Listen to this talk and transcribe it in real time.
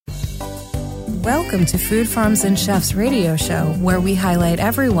Welcome to Food Farms and Chefs radio show, where we highlight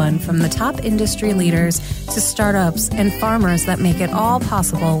everyone from the top industry leaders to startups and farmers that make it all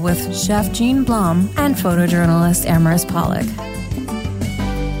possible with Chef Jean Blum and photojournalist Amaris Pollock.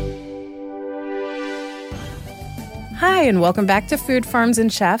 Hi, and welcome back to Food Farms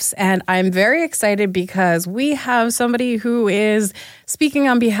and Chefs. And I'm very excited because we have somebody who is speaking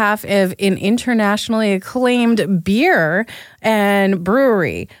on behalf of an internationally acclaimed beer and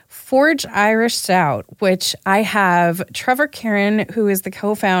brewery, Forged Irish Stout, which I have Trevor Karen, who is the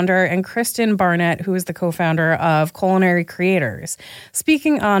co-founder, and Kristen Barnett, who is the co-founder of Culinary Creators,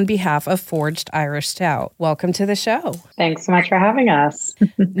 speaking on behalf of Forged Irish Stout. Welcome to the show. Thanks so much for having us.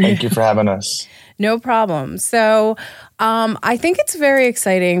 Thank you for having us. No problem. So I think it's very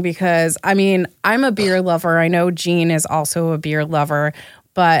exciting because, I'm a beer lover. I know Jean is also a beer lover,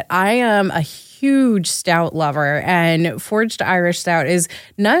 but I am a huge stout lover, and Forged Irish Stout is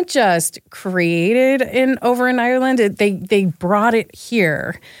not just created over in Ireland. They brought it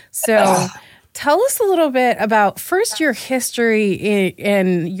here. So tell us a little bit about first your history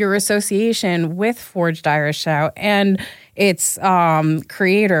and your association with Forged Irish Stout and its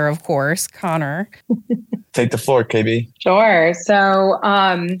creator, of course, Conor. Take the floor, KB. Sure. So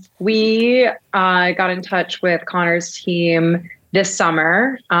we got in touch with Conor's team this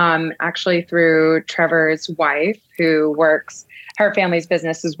summer, actually through Trevor's wife, who her family's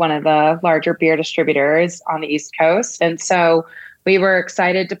business is one of the larger beer distributors on the East Coast. And so we were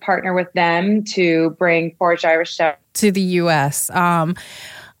excited to partner with them to bring Forged Irish Stout to the U.S. And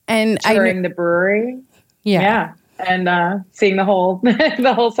touring the brewery. Yeah. And seeing the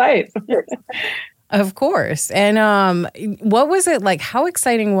whole site. Of course. And what was it like? How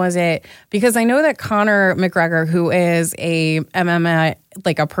exciting was it? Because I know that Conor McGregor, who is a MMA,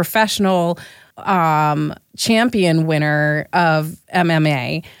 like a professional champion winner of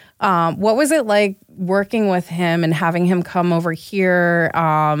MMA, what was it like working with him and having him come over here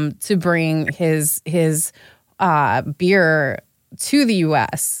to bring his beer to the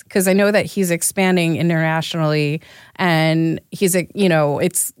U.S.? Because I know that he's expanding internationally, and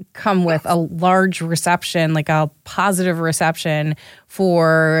it's come with a large reception, like a positive reception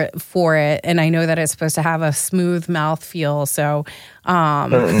for it. And I know that it's supposed to have a smooth mouthfeel. So,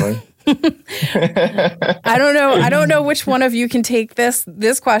 Certainly. I don't know which one of you can take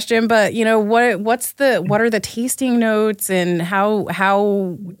this question, but what are the tasting notes and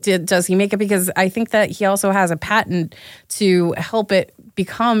how does he make it? Because I think that he also has a patent to help it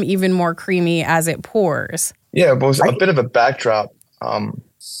become even more creamy as it pours. Yeah, but it was a bit of a backdrop.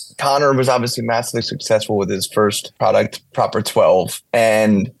 Conor was obviously massively successful with his first product, Proper 12,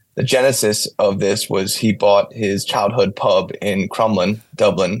 and the genesis of this was he bought his childhood pub in Crumlin,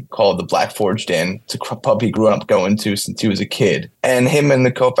 Dublin, called the Black Forged Inn. It's a pub he grew up going to since he was a kid. And him and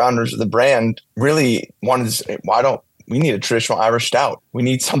the co-founders of the brand really wanted to say, we need a traditional Irish stout. We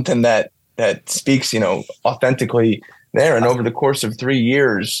need something that speaks, authentically there. And over the course of 3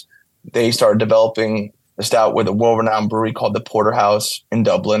 years, they started developing the stout with a world-renowned brewery called the Porterhouse in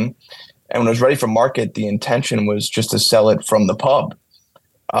Dublin. And when it was ready for market, the intention was just to sell it from the pub.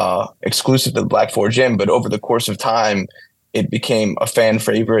 Exclusive to the Black Forge Inn, but over the course of time, it became a fan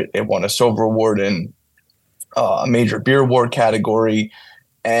favorite. It won a silver award in a major beer award category,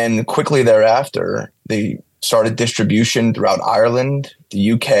 and quickly thereafter, they started distribution throughout Ireland,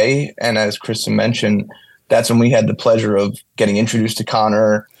 the UK, and as Kristen mentioned, that's when we had the pleasure of getting introduced to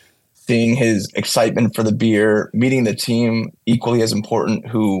Conor, seeing his excitement for the beer, meeting the team, equally as important,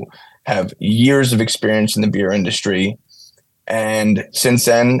 who have years of experience in the beer industry. And since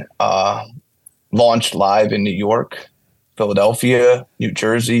then, launched live in New York, Philadelphia, New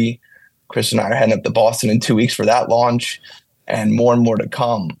Jersey. Chris and I are heading up to Boston in 2 weeks for that launch, and more to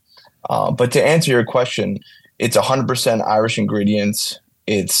come. But to answer your question, it's 100% Irish ingredients.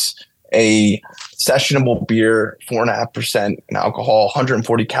 It's a sessionable beer, 4.5% in alcohol,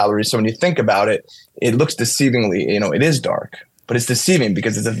 140 calories. So when you think about it, it looks deceivingly, it is dark, but it's deceiving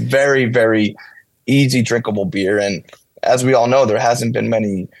because it's a very, very easy drinkable beer. And as we all know, there hasn't been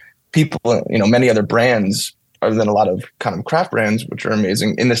many people, many other brands other than a lot of kind of craft brands, which are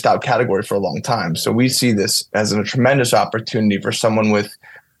amazing, in the stout category for a long time. So we see this as a tremendous opportunity for someone with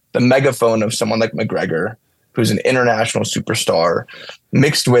the megaphone of someone like McGregor, who's an international superstar,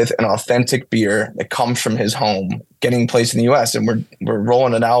 mixed with an authentic beer that comes from his home, getting placed in the U.S. And we're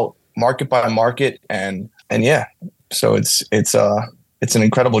rolling it out market by market, and yeah, so it's it's an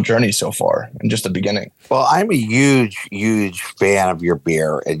incredible journey so far and just the beginning. Well, I'm a huge fan of your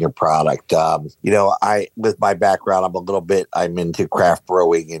beer and your product. With my background, I'm into craft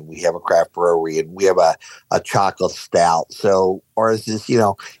brewing, and we have a craft brewery, and we have a chocolate stout. So ours is,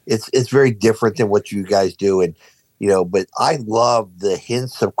 it's very different than what you guys do. And, but I love the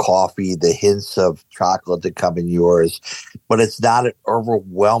hints of coffee, the hints of chocolate that come in yours, but it's not an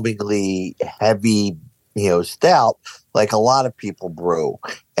overwhelmingly heavy, stout like a lot of people brew.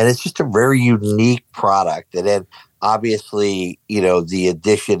 And it's just a very unique product. And then obviously, the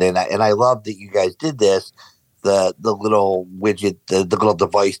addition, and I love that you guys did this, the little widget, the little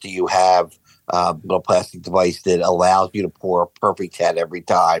device that you have, little plastic device that allows you to pour a perfect head every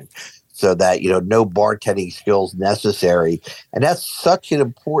time, so that, no bartending skills necessary. And that's such an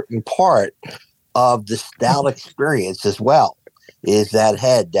important part of the stout experience as well, is that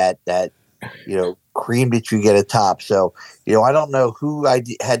head, that cream that you get atop. So, I don't know who had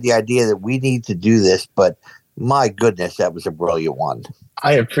the idea that we need to do this, but my goodness, that was a brilliant one.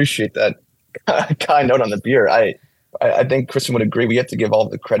 I appreciate that kind note on the beer. I think Kristen would agree. We have to give all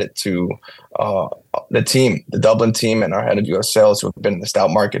the credit to the team, the Dublin team, and our head of U.S. sales, who have been in the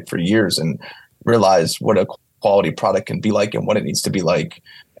stout market for years and realize what a quality product can be like and what it needs to be like.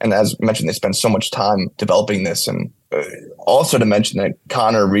 And as mentioned, they spend so much time developing this. And also to mention that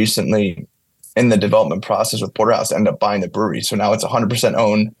Conor recently, in the development process with Porterhouse, ended up buying the brewery. So now it's 100%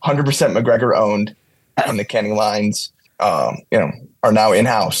 owned, 100% McGregor owned, and the canning lines, are now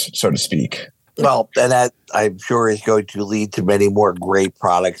in-house, so to speak. Well, and that I'm sure is going to lead to many more great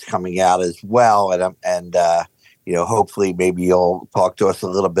products coming out as well. And hopefully maybe you'll talk to us a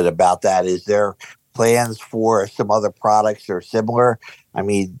little bit about that. Is there plans for some other products that are similar? I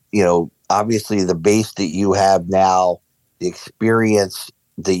mean, obviously the base that you have now, the experience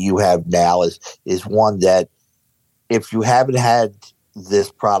that you have now is one that, if you haven't had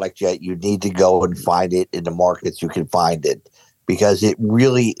this product yet, you need to go and find it in the markets you can find it, because it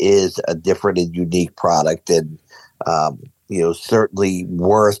really is a different and unique product, and certainly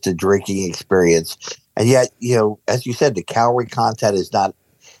worth the drinking experience. And yet, as you said, the calorie content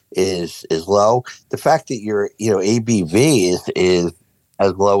is low. The fact that your ABV is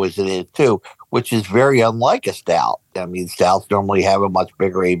as low as it is too, which is very unlike a stout. I mean, stouts normally have a much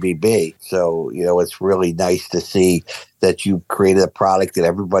bigger ABV. So, it's really nice to see that you created a product that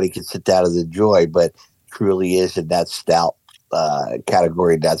everybody can sit down and enjoy, but truly is in that stout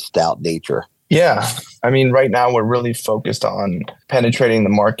category, that stout nature. Yeah. I mean, right now we're really focused on penetrating the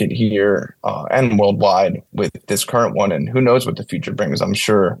market here and worldwide with this current one. And who knows what the future brings. I'm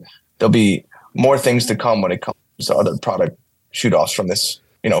sure there'll be more things to come when it comes to other product shoot-offs from this,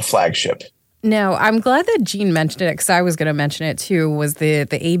 flagship. No, I'm glad that Gene mentioned it, because I was going to mention it too, was the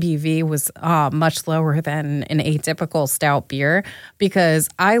ABV was much lower than an atypical stout beer, because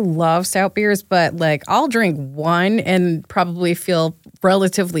I love stout beers, but I'll drink one and probably feel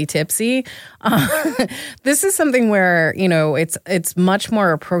relatively tipsy. This is something where, it's much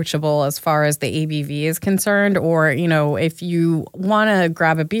more approachable as far as the ABV is concerned, or, if you want to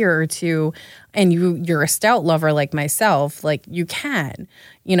grab a beer or two and you're a stout lover like myself, you can,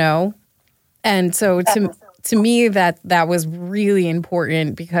 And so to me, that was really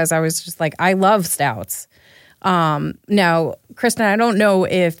important, because I was just I love stouts. Now, Kristen, I don't know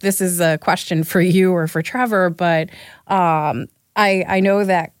if this is a question for you or for Trevor, but I know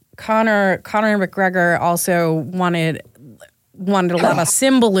that Conor McGregor also wanted a lot of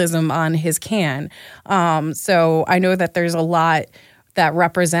symbolism on his can. So I know that there's a lot that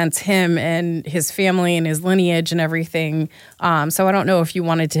represents him and his family and his lineage and everything. So I don't know if you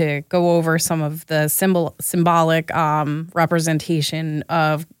wanted to go over some of the symbolic representation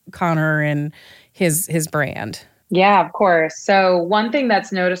of Conor and his brand. Yeah, of course. So one thing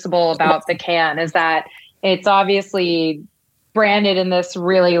that's noticeable about the can is that it's obviously branded in this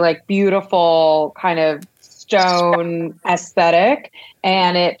really beautiful kind of stone aesthetic,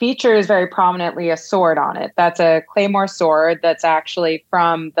 and it features very prominently a sword on it. That's a claymore sword that's actually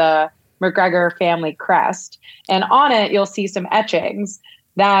from the McGregor family crest. And on it, you'll see some etchings.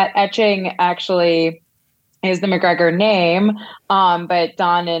 That etching actually is the McGregor name, but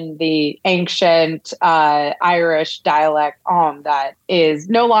done in the ancient Irish dialect that is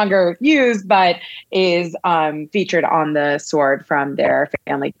no longer used, but is featured on the sword from their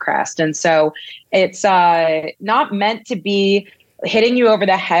family crest. And so it's not meant to be hitting you over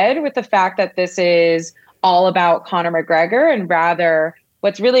the head with the fact that this is all about Conor McGregor, and rather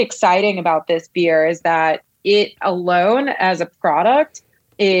what's really exciting about this beer is that it alone as a product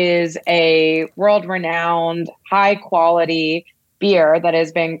is a world-renowned, high-quality beer that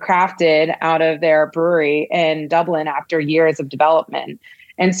has been crafted out of their brewery in Dublin after years of development.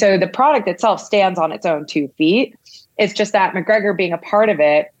 And so the product itself stands on its own 2 feet. It's just that McGregor being a part of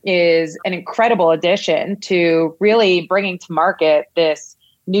it is an incredible addition to really bringing to market this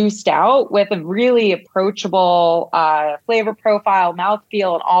new stout with a really approachable flavor profile,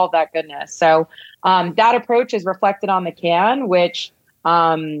 mouthfeel, and all of that goodness. So that approach is reflected on the can, which,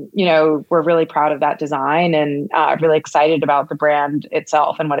 we're really proud of that design and really excited about the brand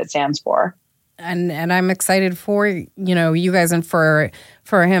itself and what it stands for. And I'm excited for, you guys and for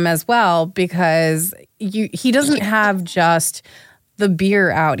him as well, because he doesn't have just the beer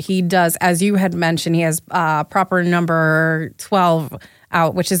out. He does, as you had mentioned, he has proper number 12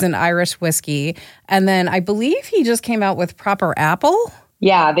 out, which is an Irish whiskey. And then I believe he just came out with proper apple.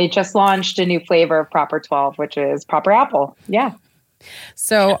 Yeah, they just launched a new flavor of proper 12, which is proper apple. Yeah.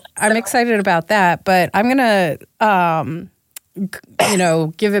 So I'm excited about that, but I'm going to,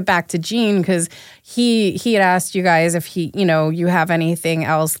 give it back to Gene, because he had asked you guys if you have anything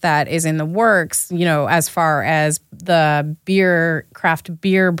else that is in the works, as far as the craft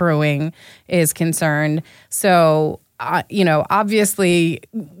beer brewing is concerned. So, obviously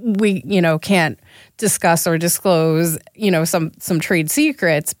we, can't discuss or disclose, some trade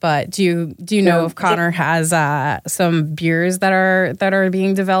secrets, but do you know if Conor has some beers that are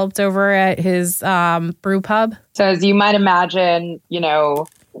being developed over at his brew pub? So as you might imagine,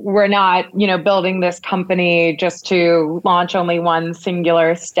 we're not, building this company just to launch only one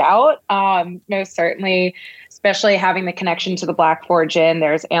singular stout. Most certainly, especially having the connection to the Black Forge Inn,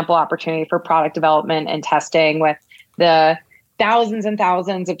 there's ample opportunity for product development and testing with the thousands and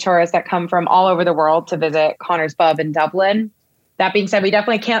thousands of tourists that come from all over the world to visit Conor's Pub in Dublin. That being said, we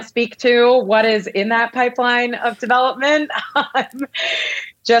definitely can't speak to what is in that pipeline of development.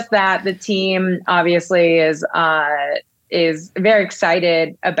 Just that the team obviously is very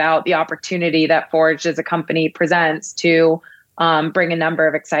excited about the opportunity that Forged as a company presents to bring a number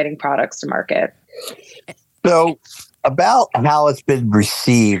of exciting products to market. So about how it's been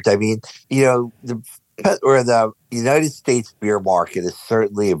received, I mean, the United States beer market is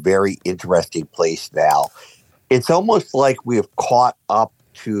certainly a very interesting place now. It's almost like we have caught up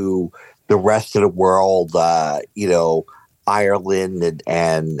to the rest of the world, Ireland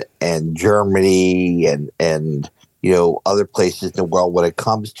and Germany and other places in the world when it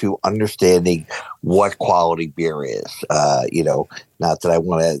comes to understanding what quality beer is. Not that I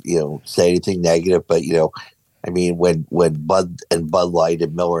want to say anything negative, but I mean, when Bud and Bud Light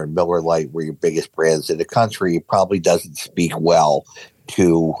and Miller Lite were your biggest brands in the country, it probably doesn't speak well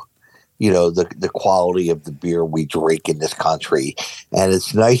to, the quality of the beer we drink in this country. And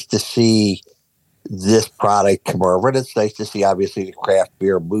it's nice to see this product come over. And it's nice to see, obviously, the craft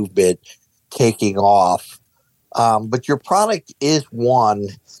beer movement taking off. But your product is one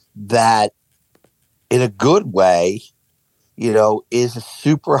that, in a good way, is a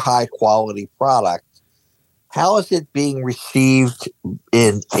super high quality product. How is it being received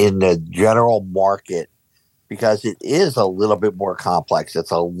in the general market? Because it is a little bit more complex.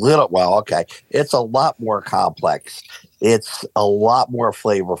 It's a lot more complex. It's a lot more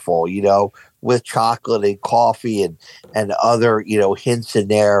flavorful, with chocolate and coffee and other, hints in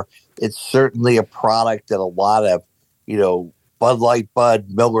there. It's certainly a product that a lot of, Bud Light,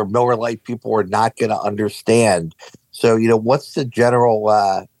 Miller Lite people are not going to understand. So, what's the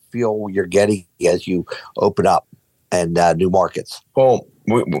general feel you're getting as you open up and new markets? Well,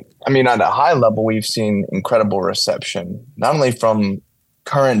 at a high level, we've seen incredible reception, not only from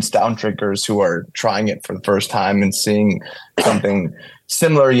current stout drinkers who are trying it for the first time and seeing something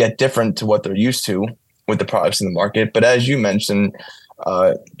similar yet different to what they're used to with the products in the market, but as you mentioned,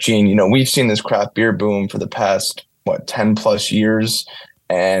 Gene, we've seen this craft beer boom for the past 10 plus years,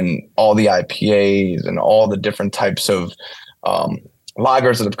 and all the IPAs and all the different types of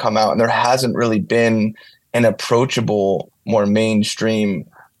lagers that have come out, and there hasn't really been an approachable, more mainstream,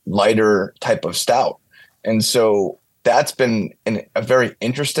 lighter type of stout. And so that's been a very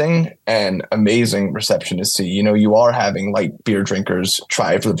interesting and amazing reception to see. You are having light beer drinkers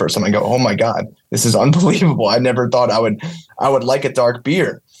try it for the first time and go, oh my God, this is unbelievable. I never thought I would like a dark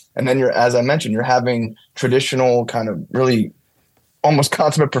beer. And then as I mentioned, you're having traditional kind of really almost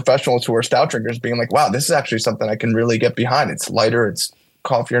consummate professionals who are stout drinkers being like, wow, this is actually something I can really get behind. It's lighter, it's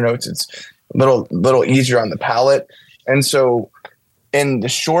coffeeier notes, it's a little easier on the palate. And so in the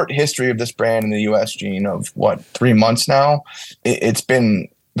short history of this brand in the US, Gene, of 3 months now, it's been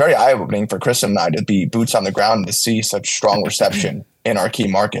very eye-opening for Chris and I to be boots on the ground and to see such strong reception in our key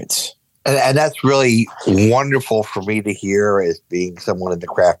markets. And that's really wonderful for me to hear as being someone in the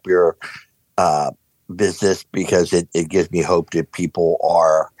craft beer business because it gives me hope that people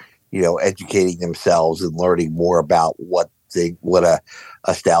are, educating themselves and learning more about what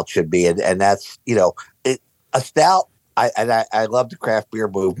a stout should be. And that's, a stout. I love the craft beer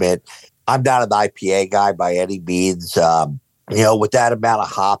movement. I'm not an IPA guy by any means. With that amount of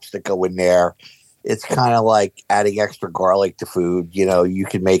hops that go in there, it's kind of like adding extra garlic to food. You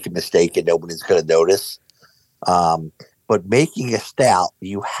can make a mistake and nobody's going to notice. But making a stout,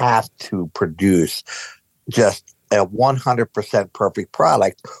 you have to produce just a 100% perfect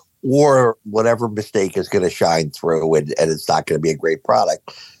product, or whatever mistake is going to shine through, and it's not going to be a great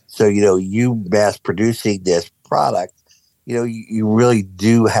product. So, you mass producing this product, you really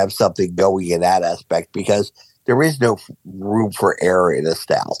do have something going in that aspect, because there is no room for error in a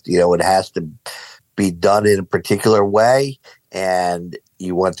stout. It has to be done in a particular way, and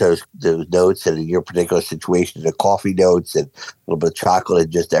you want those notes, and in your particular situation, the coffee notes and a little bit of chocolate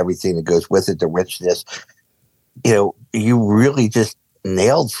and just everything that goes with it, the richness. You really just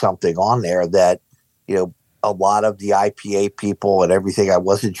nailed something on there that, a lot of the IPA people and everything, I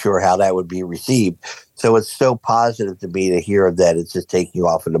wasn't sure how that would be received. So it's so positive to me to hear that it's just taking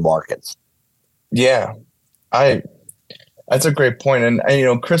off in the markets. Yeah, that's a great point.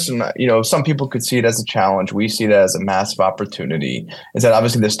 And Kristen, some people could see it as a challenge. We see it as a massive opportunity. Is that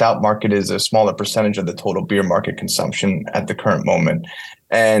obviously the stout market is a smaller percentage of the total beer market consumption at the current moment.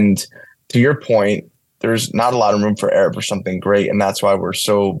 And to your point, there's not a lot of room for error for something great. And that's why we're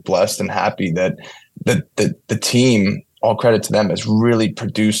so blessed and happy that the team, all credit to them, has really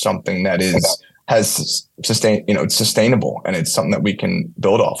produced something that has sustained, it's sustainable, and it's something that we can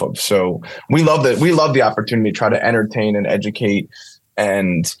build off of. So we love that. We love the opportunity to try to entertain and educate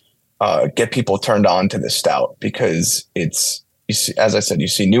and get people turned on to this stout, because it's, you see, as I said, you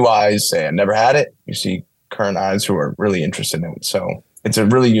see new eyes say, I've never had it. You see current eyes who are really interested in it. So it's a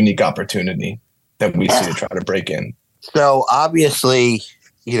really unique opportunity that we see to try to break in. So obviously,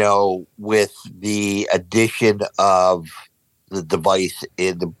 with the addition of the device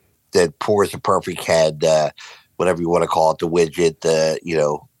that pours a perfect head, whatever you want to call it, the widget,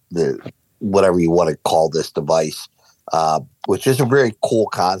 the whatever you want to call this device, which is a very cool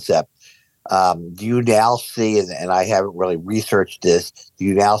concept. Do you now see, and I haven't really researched this, do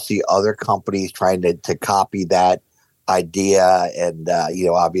you now see other companies trying to copy that idea? And,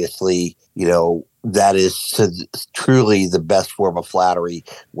 obviously, that is truly the best form of flattery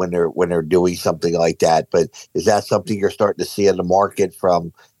when they're doing something like that. But is that something you're starting to see in the market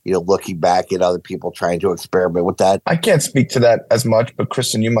from, looking back at other people trying to experiment with that? I can't speak to that as much, but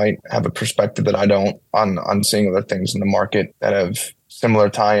Kristen, you might have a perspective that I don't on seeing other things in the market that have similar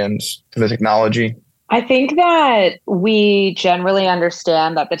tie-ins to the technology. I think that we generally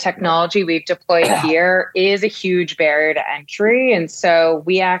understand that the technology we've deployed here is a huge barrier to entry. And so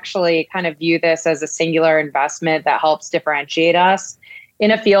we actually kind of view this as a singular investment that helps differentiate us in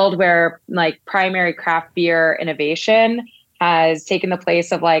a field where primary craft beer innovation has taken the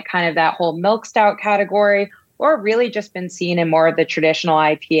place of kind of that whole milk stout category, or really just been seen in more of the traditional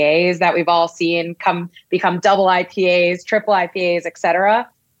IPAs that we've all seen become double IPAs, triple IPAs, et cetera.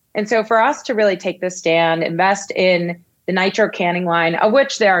 And so for us to really take this stand, invest in the nitro canning line, of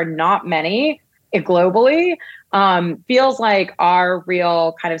which there are not many globally, feels like our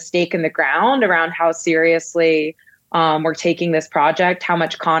real kind of stake in the ground around how seriously we're taking this project, how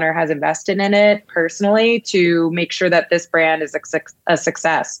much Conor has invested in it personally to make sure that this brand is a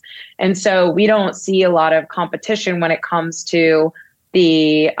success. And so we don't see a lot of competition when it comes to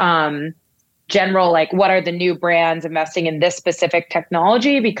the general, what are the new brands investing in this specific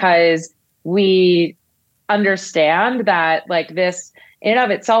technology, because we understand that this in and of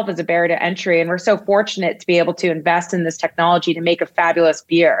itself is a barrier to entry. And we're so fortunate to be able to invest in this technology to make a fabulous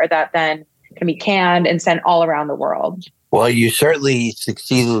beer that then can be canned and sent all around the world. Well, you certainly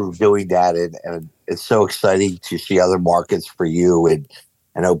succeeded in doing that. And it's so exciting to see other markets for you and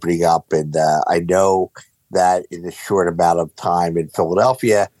opening up. And I know that in a short amount of time in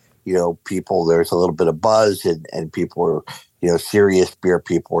Philadelphia, there's a little bit of buzz, and people are, serious beer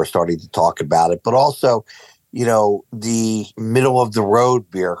people are starting to talk about it. But also, the middle of the road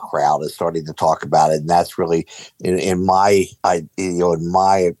beer crowd is starting to talk about it. And that's really, in my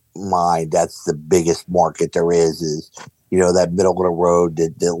mind, that's the biggest market there is that middle of the road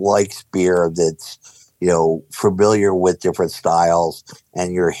that likes beer, that's, familiar with different styles,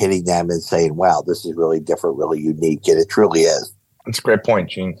 and you're hitting them and saying, wow, this is really different, really unique. And it truly is. That's a great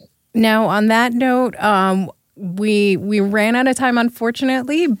point, Gene. Now, on that note, we ran out of time,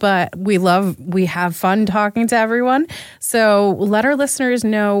 unfortunately, but we have fun talking to everyone. So let our listeners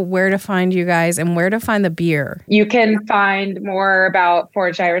know where to find you guys and where to find the beer. You can find more about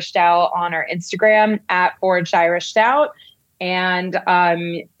Forged Irish Stout on our Instagram at Forged Irish Stout. And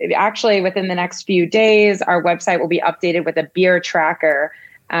actually, within the next few days, our website will be updated with a beer tracker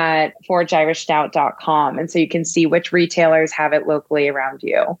at forgedirishstout.com. And so you can see which retailers have it locally around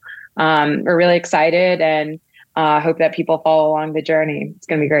you. We're really excited and hope that people follow along the journey. It's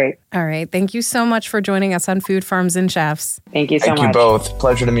going to be great. All right. Thank you so much for joining us on Food Farms and Chefs. Thank you so much. Thank you both.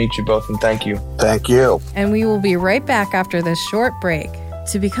 Pleasure to meet you both, and thank you. Thank you. And we will be right back after this short break.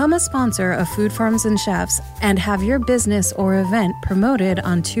 To become a sponsor of Food Farms and Chefs and have your business or event promoted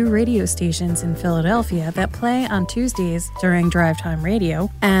on 2 radio stations in Philadelphia that play on Tuesdays during Drive Time Radio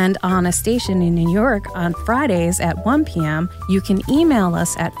and on a station in New York on Fridays at 1 p.m., you can email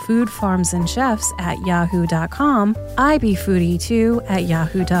us at foodfarmsandchefs@yahoo.com,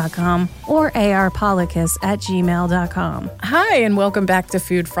 ibfoodie2@yahoo.com, or arpolicus@gmail.com. Hi, and welcome back to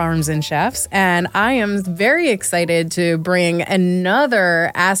Food Farms and Chefs. And I am very excited to bring another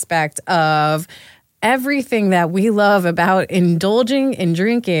aspect of everything that we love about indulging in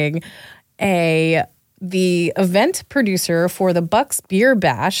drinking. The event producer for the Bucks Beer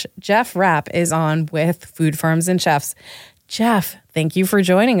Bash, Geff Rapp, is on with Food Farms and Chefs. Geff, thank you for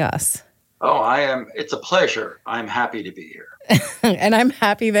joining us. Oh, it's a pleasure. I'm happy to be here. And I'm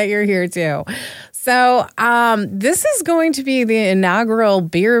happy that you're here too. So this is going to be the inaugural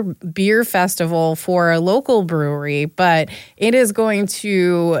beer festival for a local brewery, but it is going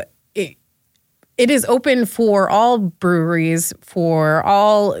to it is open for all breweries, for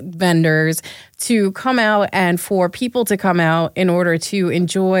all vendors to come out and for people to come out in order to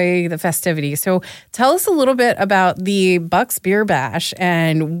enjoy the festivities. So tell us a little bit about the Bucks Beer Bash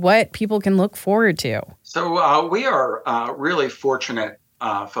and what people can look forward to. So we are really fortunate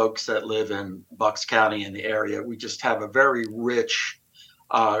folks that live in Bucks County in the area. We just have a very rich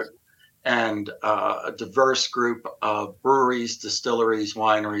and a diverse group of breweries, distilleries,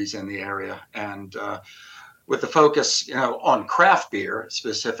 wineries in the area. And with the focus, on craft beer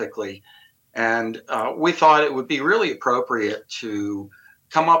specifically. And we thought it would be really appropriate to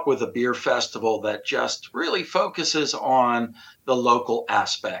come up with a beer festival that just really focuses on the local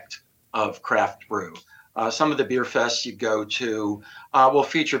aspect of craft brew. Some of the beer fests you go to will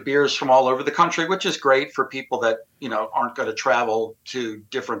feature beers from all over the country, which is great for people that, aren't going to travel to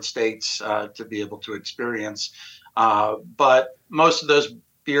different states to be able to experience. But most of those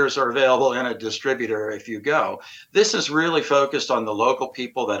beers are available in a distributor if you go. This is really focused on the local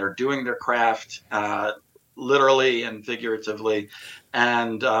people that are doing their craft, literally and figuratively.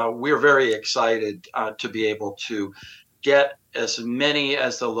 And we're very excited to be able to get as many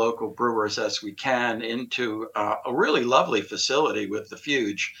as the local brewers as we can into a really lovely facility with the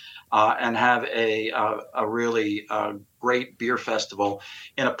Fuge and have a really great beer festival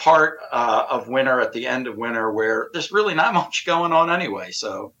in a part of winter, at the end of winter, where there's really not much going on anyway.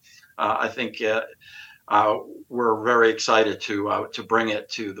 So I think we're very excited to bring it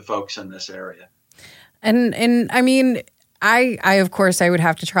to the folks in this area. And I mean, I of course I would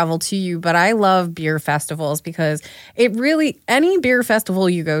have to travel to you, but I love beer festivals because it really, any beer festival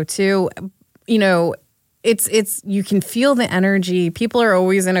you go to, it's you can feel the energy. People are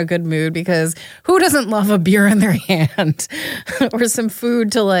always in a good mood because who doesn't love a beer in their hand or some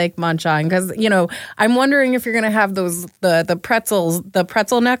food to munch on? Because I'm wondering if you're gonna have those the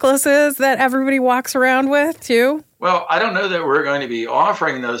pretzel necklaces that everybody walks around with too. Well, I don't know that we're going to be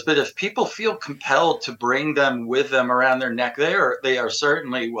offering those, but if people feel compelled to bring them with them around their neck, they are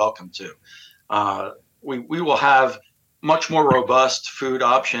certainly welcome to. We will have much more robust food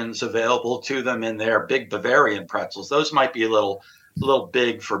options available to them in their big Bavarian pretzels. Those might be a little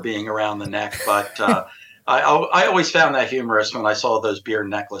big for being around the neck, but I always found that humorous when I saw those beer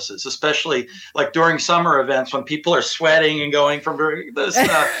necklaces, especially during summer events when people are sweating and going from this.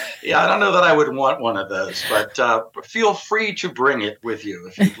 I don't know that I would want one of those, but feel free to bring it with you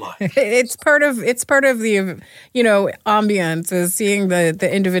if you'd like. It's part of the ambience is seeing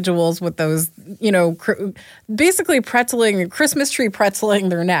the individuals with those basically Christmas tree pretzeling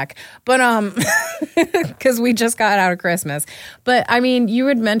their neck, but because we just got out of Christmas. But I mean, you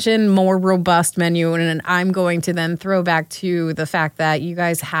had mentioned more robust menu, and I'm going to then throw back to the fact that you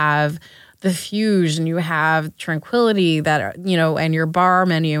guys have the Fuge and you have Tranquility that and your bar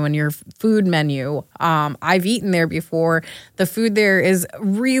menu and your food menu. I've eaten there before. The food there is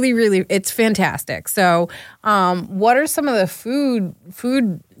really, really, it's fantastic. So what are some of the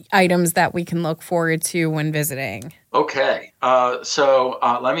food items that we can look forward to when visiting? Okay, so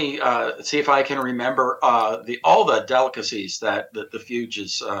let me see if I can remember all the delicacies that the Fuge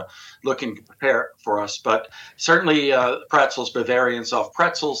is looking to prepare for us. But certainly pretzels, Bavarian soft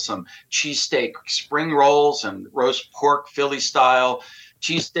pretzels, some cheesesteak spring rolls, and roast pork Philly style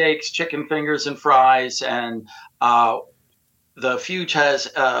cheesesteaks, chicken fingers and fries, and the Fuge has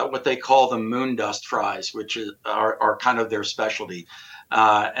what they call the moon dust fries, which are kind of their specialty.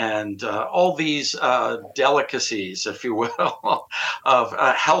 And all these delicacies, if you will,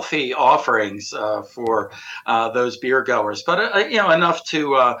 of healthy offerings for those beer goers, but enough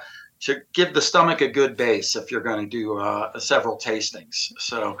to give the stomach a good base if you're going to do several tastings.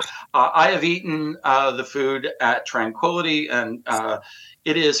 So I have eaten the food at Tranquility, and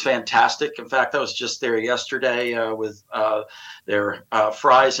it is fantastic. In fact, I was just there yesterday with their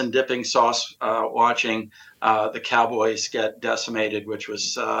fries and dipping sauce, watching the Cowboys get decimated, which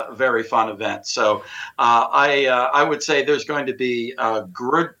was a very fun event. So I would say there's going to be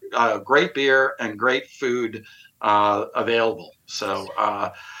great beer and great food available. So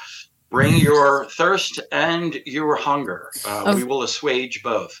bring your thirst and your hunger. We will assuage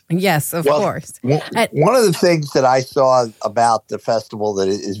both. Yes, of course. One of the things that I saw about the festival that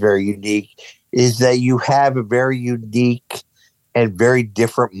is very unique is that you have a very unique and very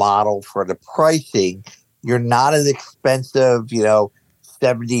different model for the pricing. You're not an expensive, $70,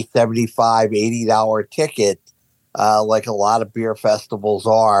 $75, $80 ticket like a lot of beer festivals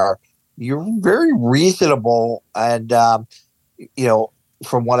are. You're very reasonable. And,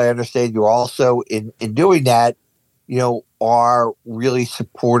 from what I understand, you're also in doing that, are really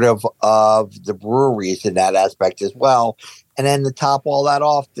supportive of the breweries in that aspect as well. And then to top all that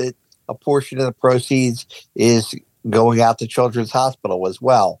off, that a portion of the proceeds is going out to Children's Hospital as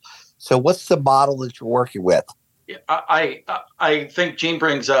well. So what's the model that you're working with? I think Gene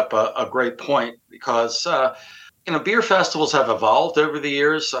brings up a great point because, beer festivals have evolved over the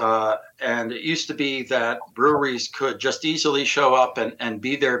years. And it used to be that breweries could just easily show up and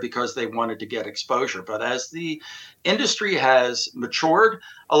be there because they wanted to get exposure. But as the industry has matured,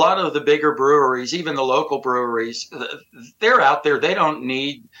 a lot of the bigger breweries, even the local breweries, they're out there. They don't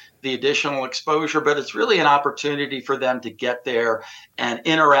need the additional exposure, but it's really an opportunity for them to get there and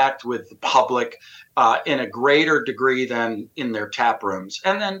interact with the public in a greater degree than in their tap rooms.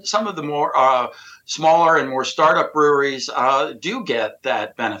 And then some of the more smaller and more startup breweries do get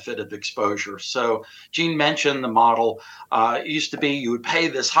that benefit of exposure. So Gene mentioned the model. It used to be you would pay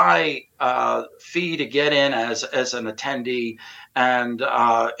this high fee to get in as an attendee. And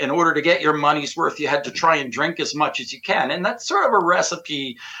in order to get your money's worth, you had to try and drink as much as you can. And that's sort of a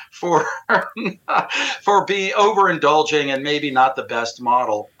recipe for being overindulging and maybe not the best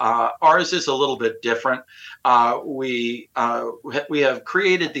model. Ours is a little bit different. We have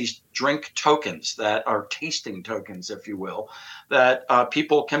created these drink tokens that are tasting tokens, if you will, that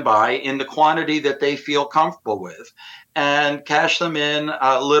people can buy in the quantity that they feel comfortable with and cash them in,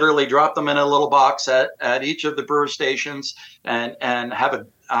 literally drop them in a little box at each of the brewer stations and have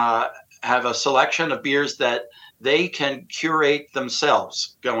a selection of beers that they can curate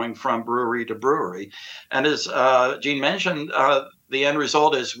themselves going from brewery to brewery. And as Gene mentioned, the end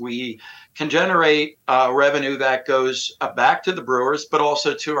result is we can generate revenue that goes back to the brewers, but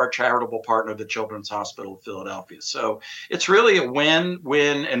also to our charitable partner, the Children's Hospital of Philadelphia. So it's really a win,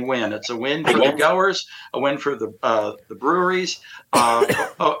 win, and win. It's a win for the goers, a win for the breweries,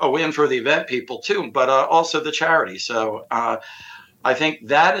 a win for the event people too, but also the charity. So I think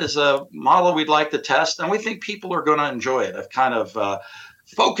that is a model we'd like to test, and we think people are going to enjoy it. I've kind of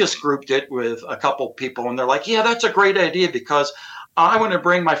focus grouped it with a couple people, and they're like, yeah, that's a great idea because I want to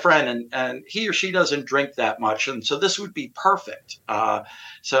bring my friend and he or she doesn't drink that much. And so this would be perfect.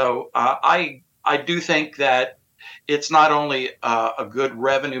 So I do think that it's not only a good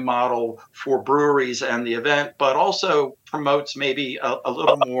revenue model for breweries and the event, but also promotes maybe a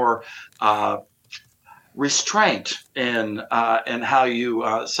little more restraint in how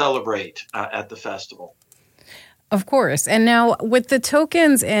you celebrate at the festival. Of course. And now with the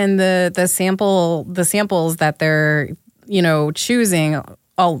tokens and the samples that they're choosing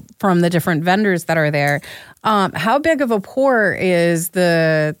all from the different vendors that are there, how big of a pour is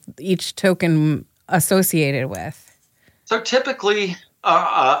each token associated with? So typically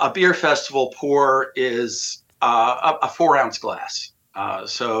a beer festival pour is a 4-ounce glass.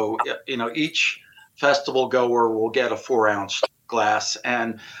 So each festival goer will get a 4-ounce glass.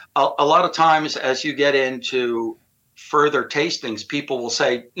 And a lot of times as you get into further tastings, people will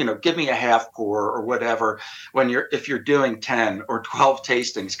say, give me a half pour or whatever if you're doing 10 or 12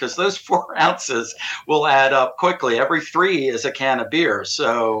 tastings, because those 4 ounces will add up quickly. Every 3 is a can of beer.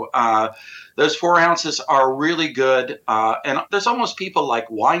 So those 4 ounces are really good. And there's almost people like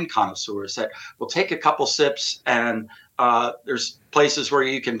wine connoisseurs that will take a couple sips, and there's places where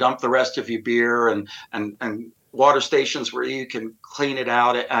you can dump the rest of your beer, and water stations where you can clean it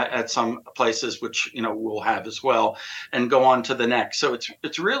out at some places, which we'll have as well, and go on to the next. So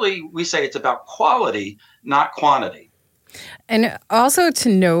it's really, we say it's about quality, not quantity. And also to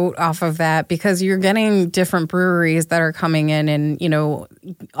note off of that, because you're getting different breweries that are coming in and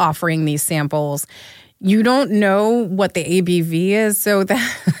offering these samples, you don't know what the ABV is. So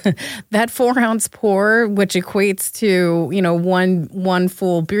that 4 ounce pour, which equates to, one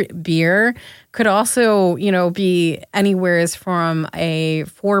full beer, could also, be anywhere from a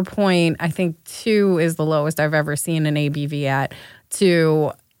 4.2 is the lowest I've ever seen an ABV at,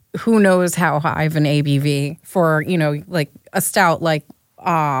 to who knows how high of an ABV for, like a stout, like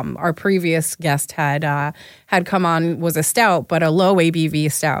our previous guest had come on, was a stout, but a low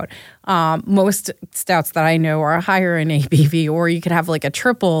ABV stout. Most stouts that I know are higher in ABV, or you could have like a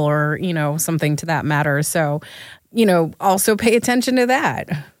triple or, something to that matter. So, also pay attention to that.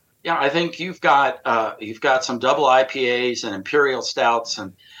 Yeah, I think you've got some double IPAs and imperial stouts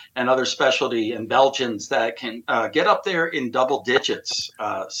and other specialty indulgence that can get up there in double digits.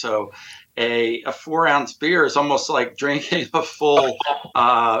 So a 4 ounce beer is almost like drinking a full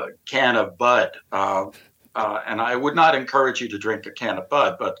can of Bud. And I would not encourage you to drink a can of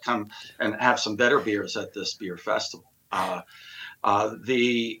Bud, but come and have some better beers at this beer festival.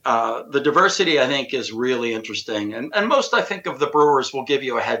 The diversity, I think, is really interesting. And most, I think, of the brewers will give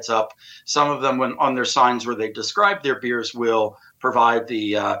you a heads up. Some of them, when on their signs where they describe their beers, will provide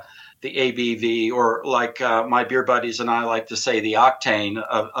the ABV, or like my beer buddies and I like to say, the octane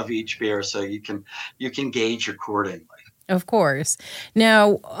of each beer, so you can gauge accordingly. Of course.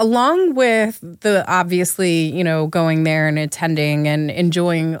 Now, along with the obviously, going there and attending and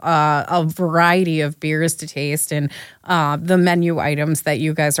enjoying a variety of beers to taste and the menu items that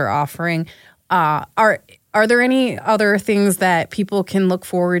you guys are offering, are there any other things that people can look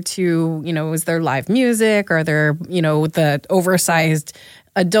forward to? Is there live music? Are there, the oversized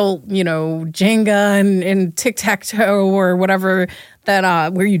adult, Jenga and tic-tac-toe or whatever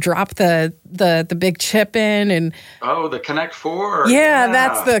that where you drop the big chip in? And the Connect Four. Yeah,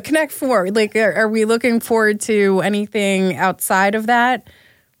 that's the Connect Four. Like, are we looking forward to anything outside of that?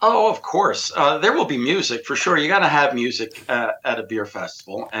 Oh, of course. There will be music for sure. You got to have music at a beer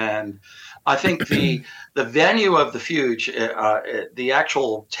festival, and I think the venue of the Fuge, the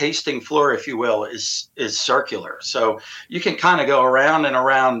actual tasting floor, if you will, is circular. So you can kind of go around and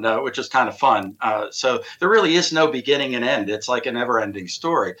around, which is kind of fun. So there really is no beginning and end. It's like a never-ending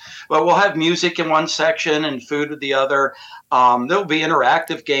story. But we'll have music in one section and food at the other. There'll be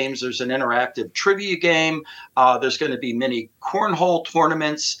interactive games. There's an interactive trivia game. There's going to be mini cornhole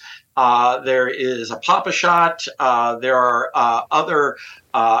tournaments. There is a Pop-A-Shot. There are other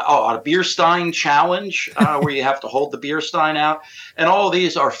a beer stein challenge where you have to hold the beer stein out. And all of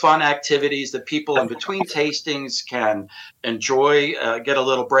these are fun activities that people in between tastings can enjoy, get a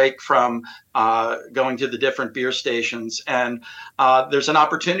little break from going to the different beer stations. And there's an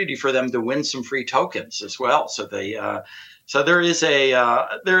opportunity for them to win some free tokens as well. So there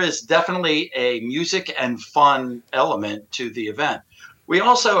is definitely a music and fun element to the event. We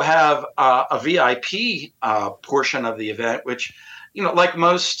also have a VIP portion of the event, which, like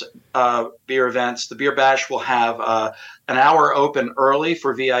most beer events, the Beer Bash will have an hour open early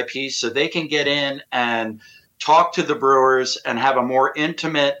for VIPs, so they can get in and talk to the brewers and have a more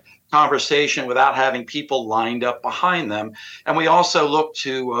intimate conversation without having people lined up behind them. And we also look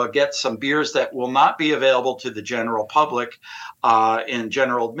to get some beers that will not be available to the general public in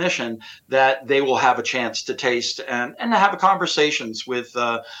general admission, that they will have a chance to taste and have conversations with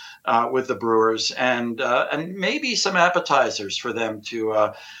the brewers, and maybe some appetizers for them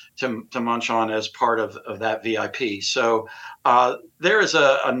to munch on as part of that VIP. So there is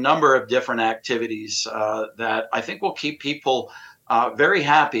a number of different activities that I think will keep people very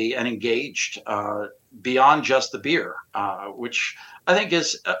happy and engaged beyond just the beer, which I think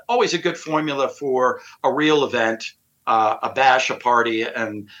is always a good formula for a real event, a bash, a party,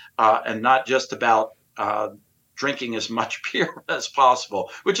 and not just about drinking as much beer as possible,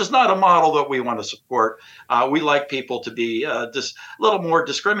 which is not a model that we want to support. We like people to be just a little more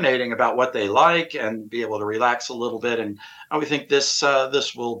discriminating about what they like and be able to relax a little bit, and we think this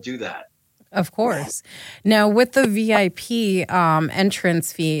will do that. Of course. Now, with the VIP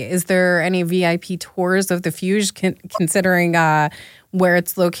entrance fee, is there any VIP tours of the Fuge considering where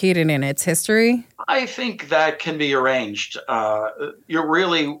it's located in its history? I think that can be arranged. You're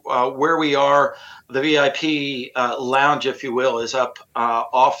really where we are. The VIP lounge, if you will, is up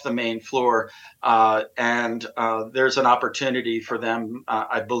off the main floor. And there's an opportunity for them,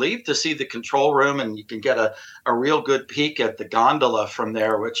 I believe, to see the control room. And you can get a real good peek at the gondola from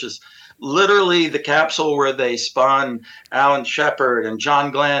there, which is literally the capsule where they spun Alan Shepard and John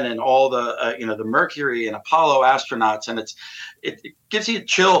Glenn and all the the Mercury and Apollo astronauts, and it gives you a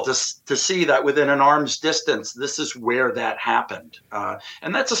chill to see that within an arm's distance, this is where that happened,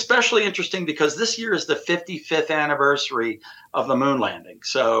 and that's especially interesting because this year is the 55th anniversary of the moon landing,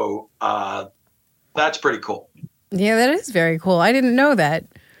 so that's pretty cool. Yeah, that is very cool. I didn't know that.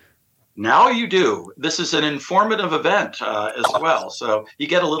 Now you do. This is an informative event as well. So you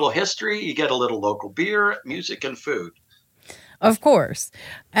get a little history, you get a little local beer, music, and food. Of course.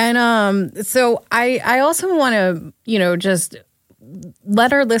 And so I also want to, just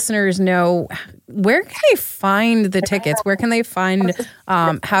let our listeners know, where can they find the tickets? Where can they find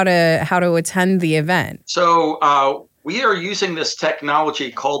how to attend the event? So we are using this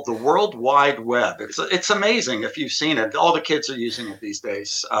technology called the World Wide Web. It's amazing if you've seen it. All the kids are using it these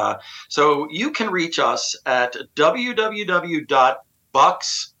days. So you can reach us at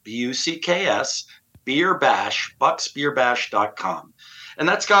bucksbeerbash.com. And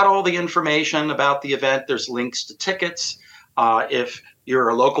that's got all the information about the event. There's links to tickets. If you're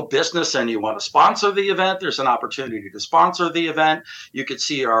a local business and you want to sponsor the event, there's an opportunity to sponsor the event. You could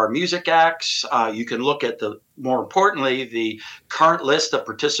see our music acts. You can look at more importantly, the current list of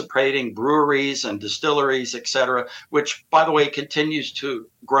participating breweries and distilleries, et cetera, which, by the way, continues to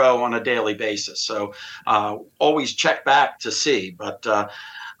grow on a daily basis. So always check back to see. But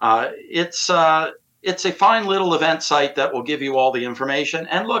it's a fine little event site that will give you all the information.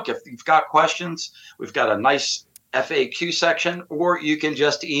 And look, if you've got questions, we've got a nice FAQ section, or you can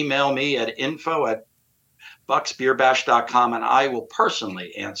just email me at info@bucksbeerbash.com and I will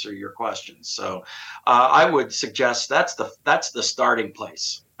personally answer your questions. So I would suggest that's the starting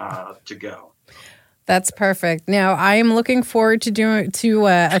place to go. That's perfect. Now, I am looking forward to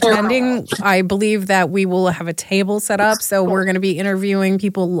attending. I believe that we will have a table set up, so we're going to be interviewing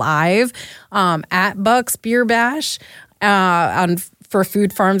people live at Buck's Beer Bash for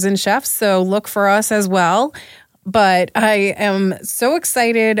Food Farms and Chefs. So look for us as well. But I am so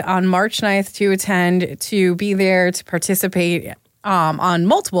excited on March 9th to attend, to be there, to participate on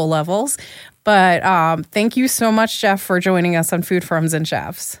multiple levels. But thank you so much, Geff, for joining us on Food Farms and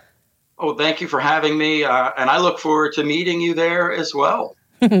Chefs. Oh, thank you for having me. And I look forward to meeting you there as well.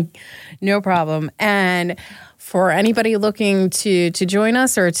 No problem. And for anybody looking to join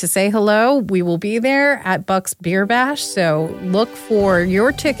us or to say hello, we will be there at Buck's Beer Bash. So look for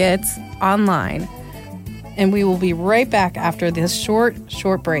your tickets online. And we will be right back after this short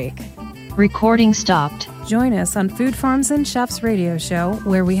break. Recording stopped. Join us on Food Farms and Chefs radio show,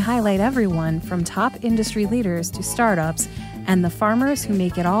 where we highlight everyone from top industry leaders to startups and the farmers who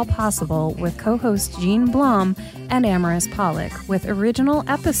make it all possible, with co-hosts Gene Blum and Amaris Pollock, with original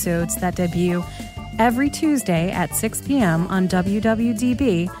episodes that debut every Tuesday at 6 p.m. on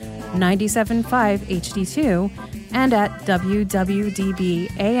WWDB 97.5 HD2 and at wwdbam.com.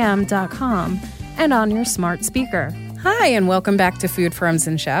 and on your smart speaker. Hi, and welcome back to Food Farms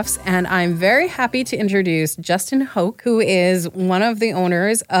and Chefs. And I'm very happy to introduce Justin Hoak, who is one of the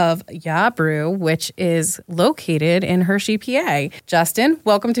owners of Yah Brew, which is located in Hershey, PA. Justin,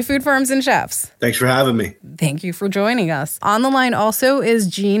 welcome to Food Farms and Chefs. Thanks for having me. Thank you for joining us. On the line also is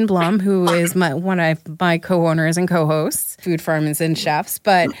Gene Blum, who is one of my co-owners and co-hosts, Food Farms and Chefs.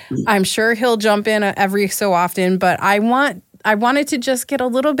 But I'm sure he'll jump in every so often. But I wanted to just get a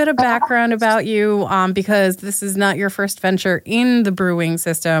little bit of background about you because this is not your first venture in the brewing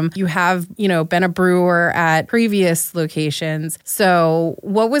system. You have, been a brewer at previous locations. So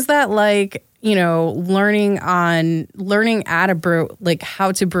what was that like, learning at a brew, like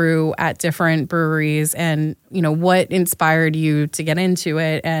how to brew at different breweries and, what inspired you to get into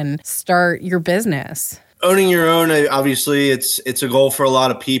it and start your business? Owning your own, obviously, it's a goal for a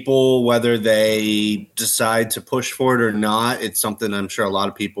lot of people, whether they decide to push for it or not. It's something I'm sure a lot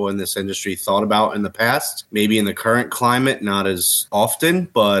of people in this industry thought about in the past. Maybe in the current climate, not as often.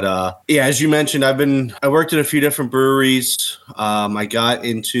 But as you mentioned, I worked at a few different breweries. I got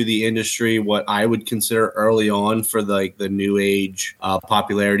into the industry what I would consider early on for the new age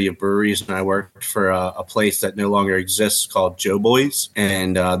popularity of breweries, and I worked for a place that no longer exists called Joe Boys,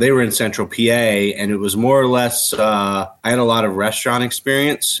 and they were in Central PA, and it was more more or less, I had a lot of restaurant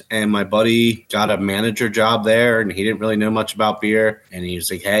experience, and my buddy got a manager job there, and he didn't really know much about beer. And he was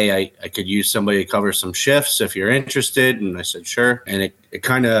like, hey, I could use somebody to cover some shifts if you're interested. And I said, sure. And it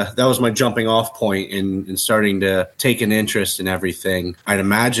kind of, that was my jumping off point in starting to take an interest in everything. I'd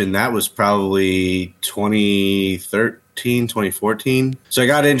imagine that was probably 2014. So I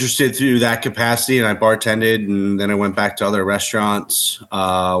got interested through that capacity, and I bartended, and then I went back to other restaurants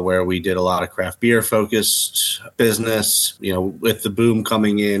where we did a lot of craft beer focused business, with the boom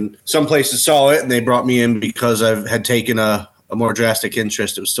coming in. Some places saw it and they brought me in because I had taken a more drastic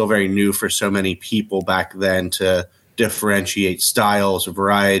interest. It was still very new for so many people back then to differentiate styles,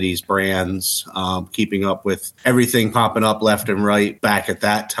 varieties, brands, keeping up with everything popping up left and right back at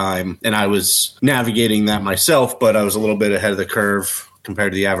that time. And I was navigating that myself, but I was a little bit ahead of the curve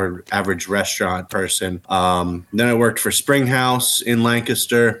compared to the average restaurant person. Then I worked for Springhouse in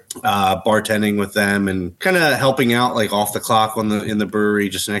Lancaster, bartending with them and kind of helping out like off the clock in the brewery,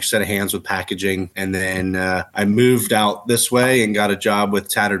 just an extra set of hands with packaging. And then I moved out this way and got a job with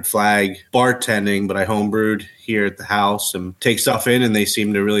Tattered Flag bartending, but I homebrewed here at the house and take stuff in, and they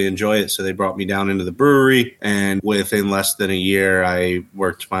seemed to really enjoy it. So they brought me down into the brewery, and within less than a year, I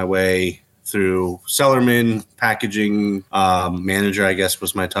worked my way through cellarman, packaging manager, I guess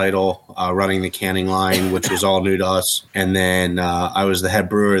was my title, running the canning line, which was all new to us. And then I was the head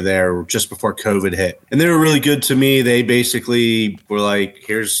brewer there just before COVID hit. And they were really good to me. They basically were like,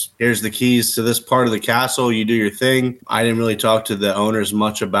 here's the keys to this part of the castle. You do your thing. I didn't really talk to the owners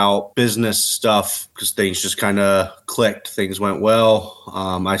much about business stuff because things just kind of clicked. Things went well.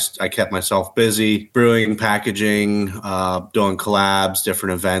 I kept myself busy brewing, packaging, doing collabs,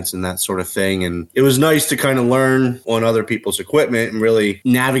 different events and that sort of thing. And it was nice to kind of learn on other people's equipment and really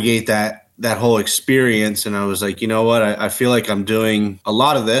navigate that whole experience. And I was like, you know what? I feel like I'm doing a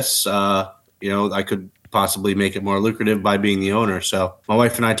lot of this. I could possibly make it more lucrative by being the owner. So my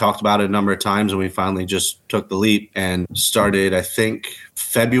wife and I talked about it a number of times, and we finally just took the leap and started, I think,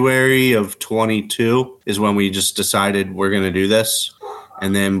 February of 22 is when we just decided we're going to do this.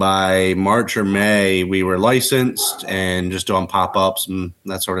 And then by March or May, we were licensed and just doing pop-ups and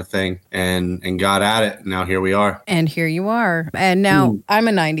that sort of thing and got at it. Now here we are. And here you are. And now I'm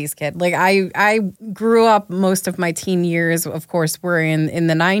a 90s kid. Like I grew up most of my teen years, of course, were in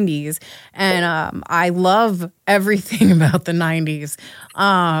the 90s. And I love everything about the 90s.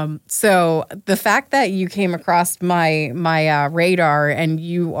 So the fact that you came across my radar and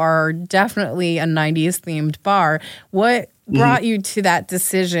you are definitely a 90s themed bar, what brought you to that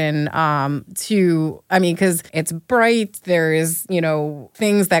decision because it's bright, there is,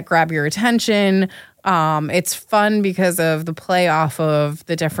 things that grab your attention. It's fun because of the play off of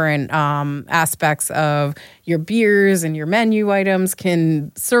the different aspects of your beers, and your menu items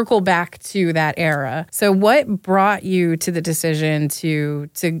can circle back to that era. So what brought you to the decision to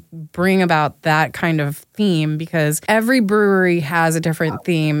bring about that kind of theme? Because every brewery has a different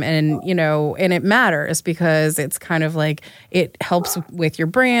theme, and it matters because it's kind of like it helps with your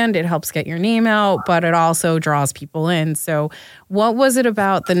brand, it helps get your name out, but it also draws people in. So what was it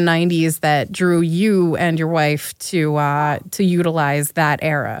about the 90s that drew you and your wife to utilize that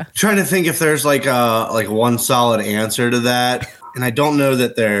era? I'm trying to think if there's like one solid answer to that, and I don't know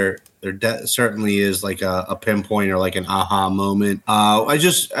that there certainly is like a pinpoint or like an aha moment.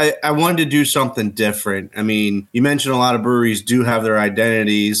 I wanted to do something different. I mean, you mentioned a lot of breweries do have their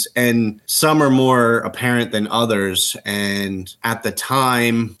identities, and some are more apparent than others. And at the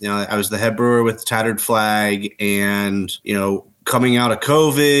time, I was the head brewer with Tattered Flag, and coming out of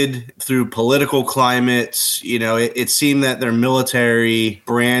COVID, through political climates, it seemed that their military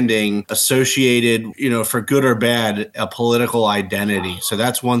branding associated, for good or bad, a political identity. So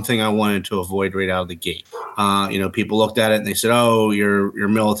that's one thing I wanted to avoid right out of the gate. People looked at it and they said, oh, you're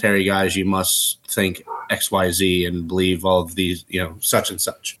military guys, you must think XYZ and believe all of these, such and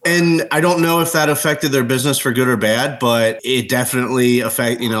such. And I don't know if that affected their business for good or bad, but it definitely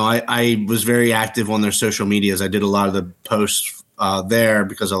I was very active on their social medias. I did a lot of the posts there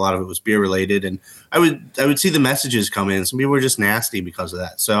because a lot of it was beer related, and I would see the messages come in. Some people were just nasty because of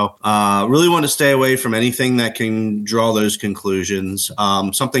that. So really want to stay away from anything that can draw those conclusions.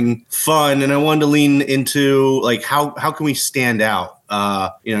 Something fun, and I wanted to lean into like how can we stand out?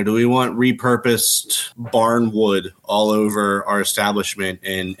 Do we want repurposed barn wood all over our establishment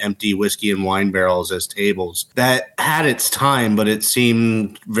and empty whiskey and wine barrels as tables? That had its time, but it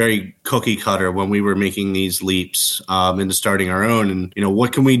seemed very cookie cutter when we were making these leaps into starting our own. And,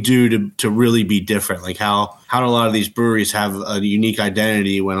 what can we do to really be different? Like how do a lot of these breweries have a unique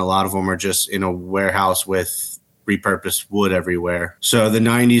identity when a lot of them are just in a warehouse with repurposed wood everywhere. So the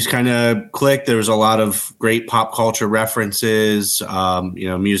 90s kind of clicked. There was a lot of great pop culture references,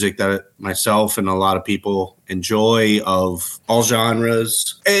 music that myself and a lot of people enjoy of all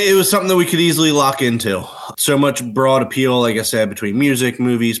genres. It was something that we could easily lock into. So much broad appeal, like I said, between music,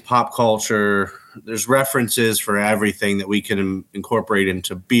 movies, pop culture. There's references for everything that we can incorporate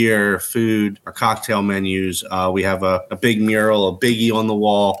into beer, food, our cocktail menus. We have a big mural, a Biggie on the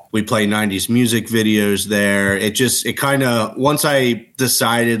wall. We play 90s music videos there. It kind of, once I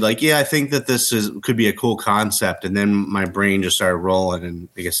decided, like, yeah, I think that could be a cool concept. And then my brain just started rolling. And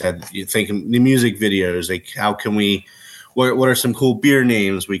like I said, you think the music videos, like how can what are some cool beer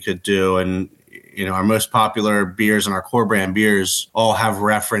names we could do? And our most popular beers and our core brand beers all have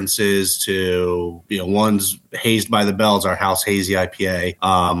references to, one's Hazed by the Bell, our house hazy IPA.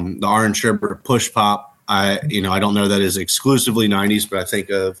 The Orange Sherbert Push Pop. I don't know that is exclusively 90s, but I think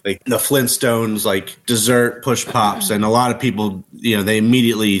of like the Flintstones, like dessert push pops. And a lot of people, they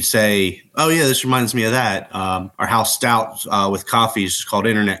immediately say, oh yeah, this reminds me of that. Our house stout with coffee is called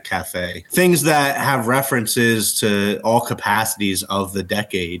Internet Cafe. Things that have references to all capacities of the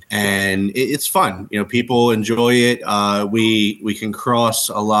decade. And it's fun. People enjoy it. We can cross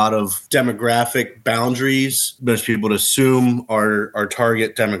a lot of demographic boundaries. Most people would assume our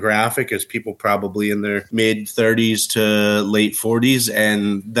target demographic is people probably in their mid 30s to late 40s.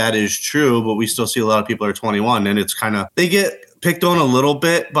 And that is true, but we still see a lot of people are 21. And it's kind of, they get picked on a little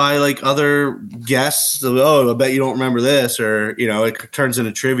bit by like other guests. Oh, I bet you don't remember this, or it turns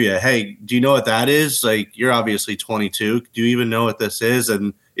into trivia. Hey, do you know what that is? Like, you're obviously 22. Do you even know what this is?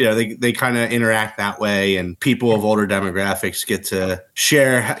 And they kind of interact that way, and people of older demographics get to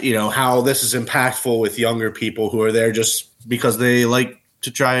share how this is impactful with younger people who are there just because they like to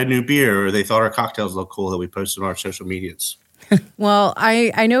try a new beer, or they thought our cocktails look cool that we posted on our social medias. Well,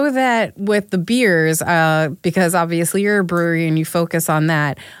 I know that with the beers, because obviously you're a brewery and you focus on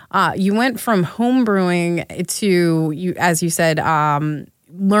that, you went from home brewing to, as you said,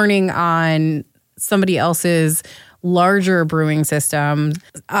 learning on somebody else's larger brewing system.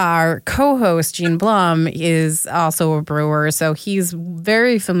 Our co-host, Gene Blum, is also a brewer, so he's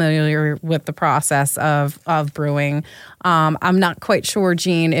very familiar with the process of brewing. I'm not quite sure,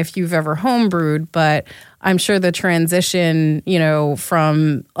 Gene, if you've ever home brewed, but I'm sure the transition,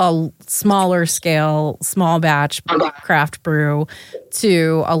 from a smaller scale, small batch craft brew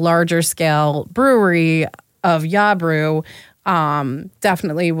to a larger scale brewery of Yah Brew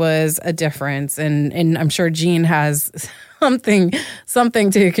definitely was a difference. And I'm sure Gene has something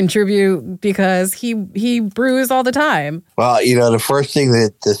to contribute because he brews all the time. Well, the first thing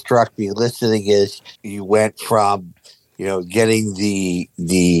that struck me listening is you went from, getting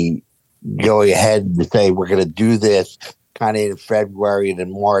the going ahead and say, we're going to do this kind of in February and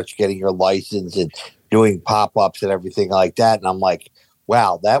in March, getting your license and doing pop-ups and everything like that. And I'm like,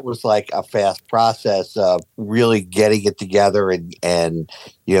 wow, that was like a fast process of really getting it together and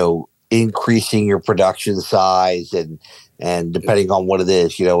increasing your production size and depending on what it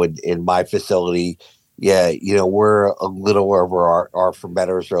is, in my facility, we're a little over our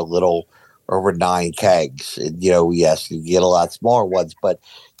fermenters are a little over 9 kegs. And, yes, you get a lot smaller ones, but,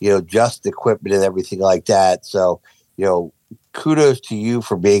 just equipment and everything like that. So, kudos to you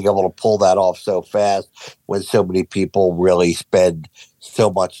for being able to pull that off so fast when so many people really spend so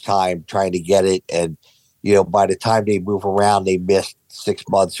much time trying to get it. And, by the time they move around, they miss 6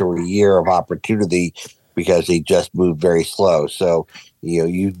 months or a year of opportunity because they just move very slow. So,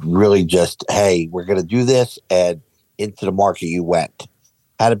 you really just, hey, we're going to do this, and into the market you went.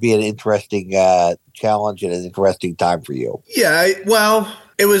 Had to be an interesting challenge and an interesting time for you. Yeah,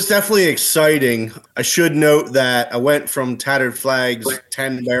 it was definitely exciting. I should note that I went from Tattered Flag's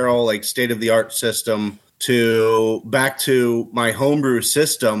 10-barrel, like state-of-the-art system back to my homebrew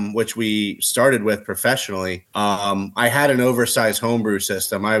system, which we started with professionally. I had an oversized homebrew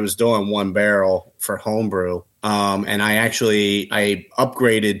system. I was doing 1 barrel for homebrew. And I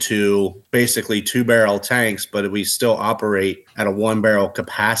upgraded to basically 2-barrel tanks, but we still operate at a 1-barrel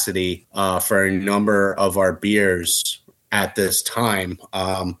capacity for a number of our beers at this time.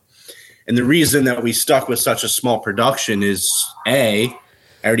 And the reason that we stuck with such a small production is, I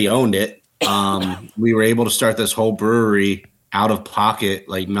already owned it. We were able to start this whole brewery out of pocket,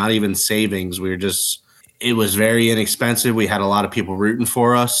 like not even savings. It was very inexpensive. We had a lot of people rooting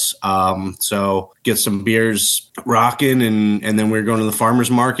for us. So get some beers rocking, and then we were going to the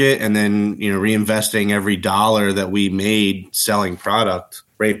farmer's market, and then, reinvesting every dollar that we made selling product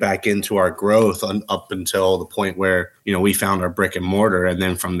right back into our growth up until the point where, we found our brick and mortar. And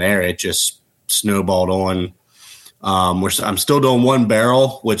then from there, it just snowballed on. I'm still doing 1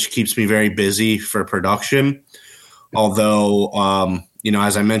 barrel, which keeps me very busy for production. Although,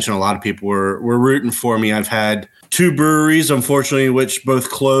 as I mentioned, a lot of people were rooting for me. I've had 2 breweries, unfortunately, which both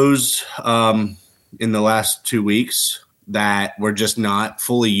closed in the last 2 weeks that were just not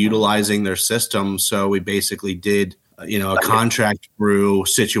fully utilizing their system. So we basically did, a contract brew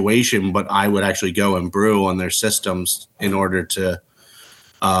situation, but I would actually go and brew on their systems in order to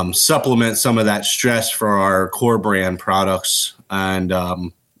supplement some of that stress for our core brand products and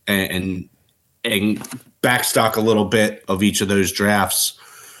backstock a little bit of each of those drafts,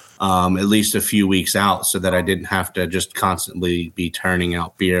 at least a few weeks out, so that I didn't have to just constantly be turning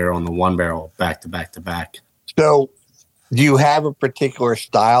out beer on the one barrel back to back to back. So do you have a particular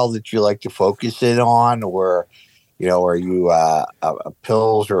style that you like to focus in on, or, are you a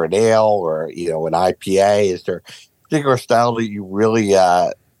Pils or an ale or, an IPA? Is there a particular style that you really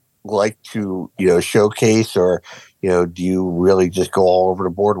like to, showcase, or, do you really just go all over the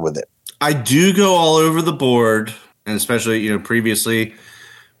board with it? I do go all over the board, and especially, previously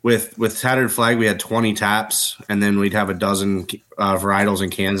with Tattered Flag, we had 20 taps, and then we'd have a dozen varietals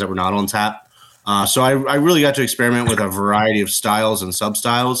and cans that were not on tap. So I really got to experiment with a variety of styles and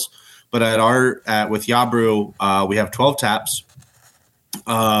sub-styles. But with Yah Brew, we have 12 taps.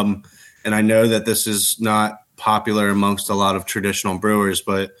 And I know that this is not popular amongst a lot of traditional brewers,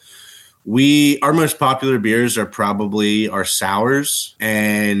 but our most popular beers are probably our sours.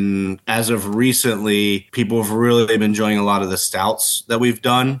 And as of recently, people have really been enjoying a lot of the stouts that we've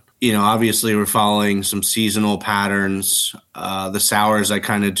done. Obviously we're following some seasonal patterns. The sours I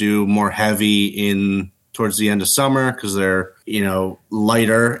kind of do more heavy towards the end of summer because they're,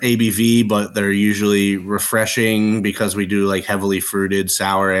 lighter ABV, but they're usually refreshing because we do like heavily fruited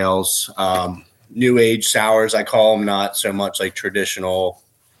sour ales. New age sours, I call them, not so much like traditional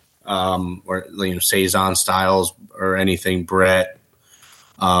or saison styles or anything Brett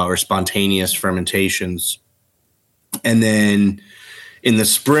or spontaneous fermentations. And then in the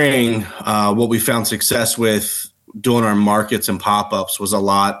spring, what we found success with doing our markets and pop-ups was a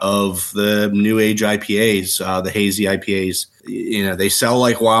lot of the new age IPAs, the hazy IPAs. They sell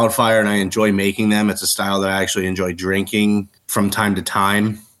like wildfire, and I enjoy making them. It's a style that I actually enjoy drinking from time to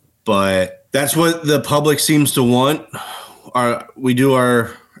time, but that's what the public seems to want.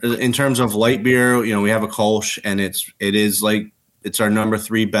 In terms of light beer, we have a Kolsch, and it's our number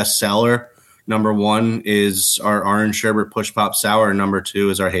 3 bestseller. Number 1 is our Orange Sherbert Push Pop Sour, and number 2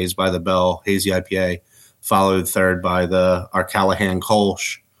 is our Hazed By The Bell Hazy IPA, followed third by our Callahan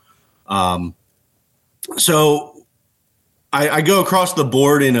Kolsch. So I go across the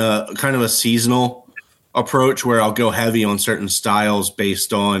board in a kind of a seasonal approach where I'll go heavy on certain styles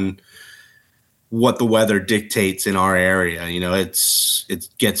based on what the weather dictates in our area. It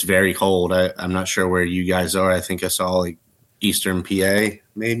gets very cold. I'm not sure where you guys are. I think I saw like Eastern PA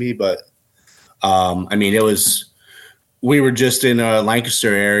maybe, but we were just in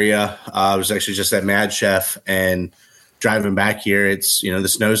Lancaster area. I was actually just at Mad Chef, and driving back here, it's, the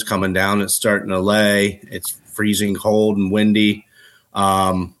snow's coming down. It's starting to lay. It's freezing cold and windy.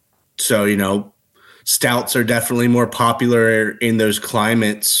 So, stouts are definitely more popular in those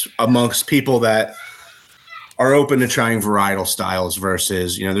climates amongst people that are open to trying varietal styles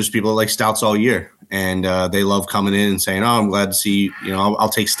versus, there's people that like stouts all year, and they love coming in and saying, I'm glad to see, I'll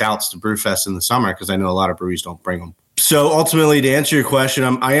take stouts to Brewfest in the summer because I know a lot of breweries don't bring them. So ultimately, to answer your question,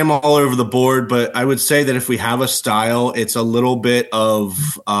 I am all over the board, but I would say that if we have a style, it's a little bit of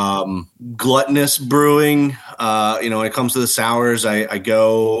gluttonous brewing. When it comes to the sours, I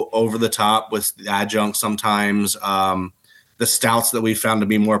go over the top with the adjunct sometimes. The stouts that we found to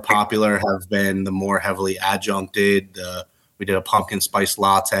be more popular have been the more heavily adjuncted. We did a pumpkin spice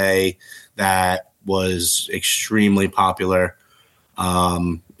latte that was extremely popular.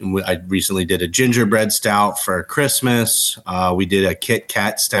 I recently did a gingerbread stout for Christmas. We did a Kit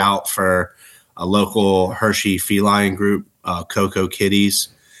Kat stout for a local Hershey feline group, Cocoa Kitties.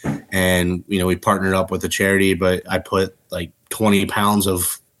 And, we partnered up with a charity, but I put like 20 pounds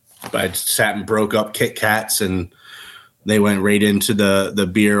I sat and broke up Kit Kats, and they went right into the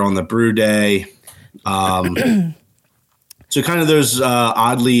beer on the brew day. So kind of those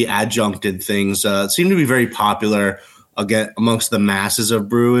oddly adjuncted things seem to be very popular again amongst the masses of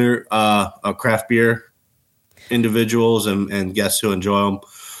craft beer individuals and guests who enjoy them.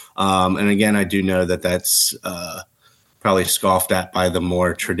 And again, I do know that that's probably scoffed at by the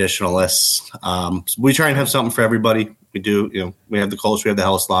more traditionalists. We try and have something for everybody. We do, we have the Kolsch, we have the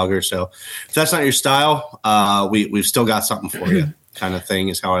Helles Lager. So if that's not your style, we've still got something for you, kind of thing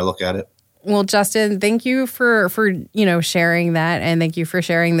is how I look at it. Well, Justin, thank you for sharing that, and thank you for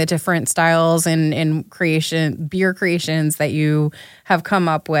sharing the different styles and beer creations that you have come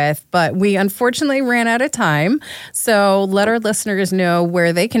up with. But we unfortunately ran out of time, so let our listeners know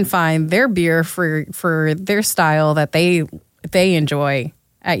where they can find their beer for their style that they enjoy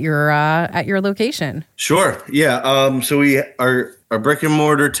at your location. Sure. Yeah. So our brick and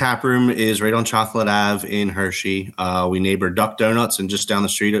mortar tap room is right on Chocolate Ave in Hershey. We neighbor Duck Donuts, and just down the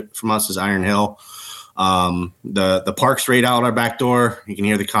street from us is Iron Hill. The park's right out our back door. You can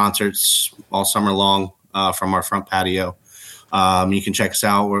hear the concerts all summer long from our front patio. You can check us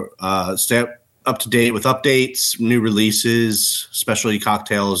out. We're stay up to date with updates, new releases, specialty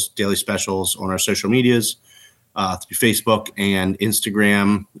cocktails, daily specials on our social medias. Through Facebook and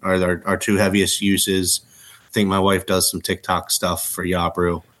Instagram are our two heaviest uses. I think my wife does some TikTok stuff for Yah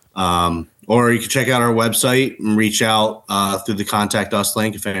Brew. Or you can check out our website and reach out through the Contact Us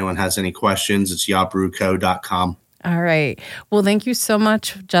link if anyone has any questions. It's yahbrewco.com. All right. Well, thank you so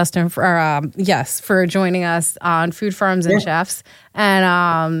much, Justin, for joining us on Food Farms and Chefs.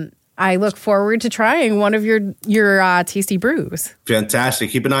 And I look forward to trying one of your tasty brews.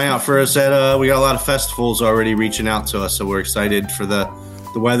 Fantastic. Keep an eye out for us we got a lot of festivals already reaching out to us, so we're excited for the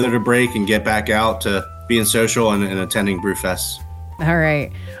weather to break and get back out to being social and attending Brewfests. All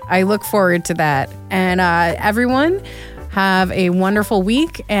right. I look forward to that. And everyone, have a wonderful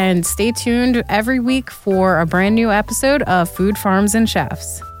week, and stay tuned every week for a brand new episode of Food Farms and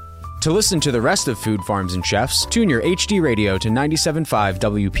Chefs. To listen to the rest of Food Farms and Chefs, tune your HD radio to 97.5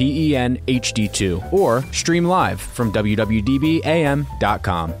 WPEN HD2 or stream live from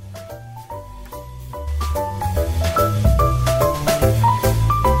WWDBAM.com.